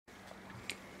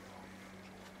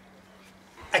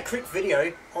A quick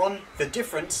video on the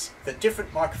difference that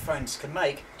different microphones can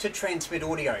make to transmit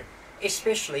audio,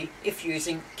 especially if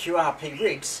using QRP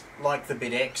rigs like the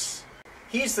BitX.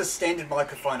 Here's the standard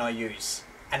microphone I use,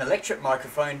 an electret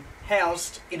microphone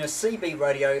housed in a CB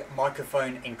radio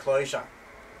microphone enclosure.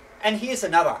 And here's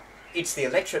another, it's the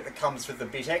electret that comes with the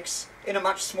BitX in a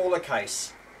much smaller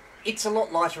case. It's a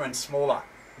lot lighter and smaller,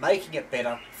 making it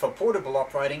better for portable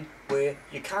operating where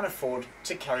you can't afford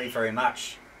to carry very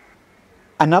much.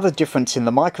 Another difference in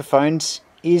the microphones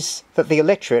is that the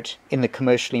electret in the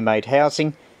commercially made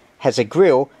housing has a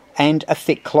grille and a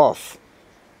thick cloth.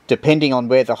 Depending on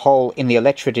where the hole in the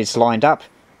electret is lined up,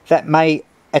 that may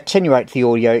attenuate the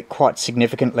audio quite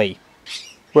significantly.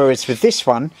 Whereas with this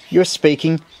one, you're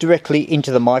speaking directly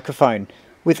into the microphone,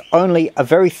 with only a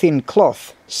very thin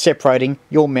cloth separating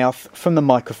your mouth from the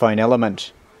microphone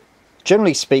element.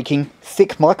 Generally speaking,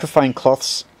 thick microphone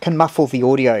cloths can muffle the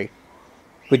audio,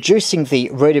 reducing the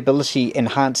readability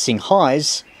enhancing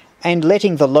highs and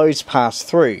letting the lows pass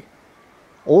through.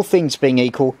 All things being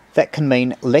equal, that can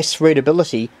mean less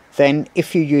readability than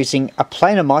if you're using a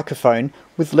planar microphone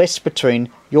with less between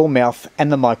your mouth and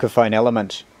the microphone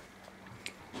element.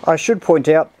 I should point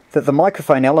out that the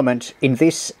microphone element in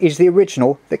this is the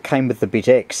original that came with the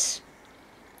BitX.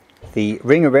 The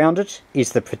ring around it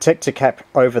is the protector cap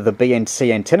over the BNC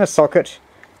antenna socket,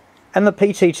 and the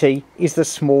PTT is the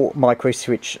small micro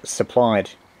switch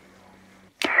supplied.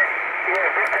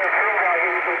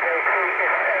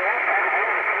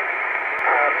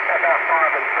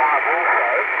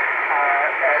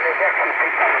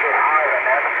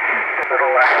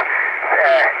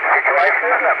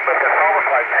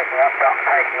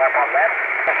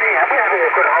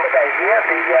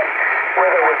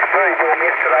 Weather was very warm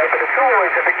yesterday, but it's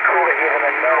always a bit cooler here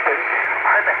than in Melbourne.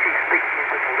 I'm actually speaking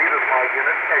into the lid of my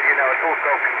unit. As you know, it's all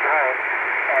self-contained,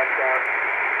 and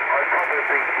I'd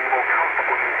probably be more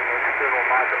comfortable using an external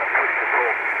mic and a push to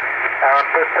talk.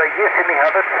 But yes, anyhow,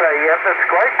 that's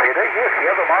great, Peter. Yes, the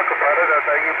other microphone,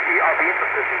 I'll be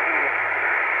interested to hear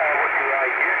what you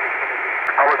are using.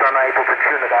 I was unable to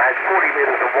tune it. I had 40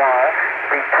 metres of wire.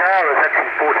 The tower is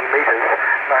actually 40 metres,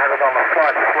 and I had it on a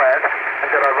flight slab, and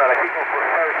then I ran a signal was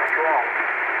so strong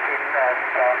in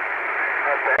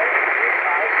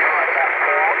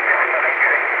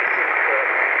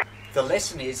The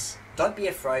lesson is, don't be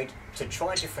afraid to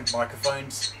try different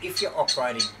microphones if you're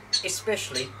operating,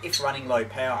 especially if running low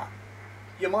power.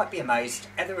 You might be amazed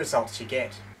at the results you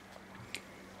get.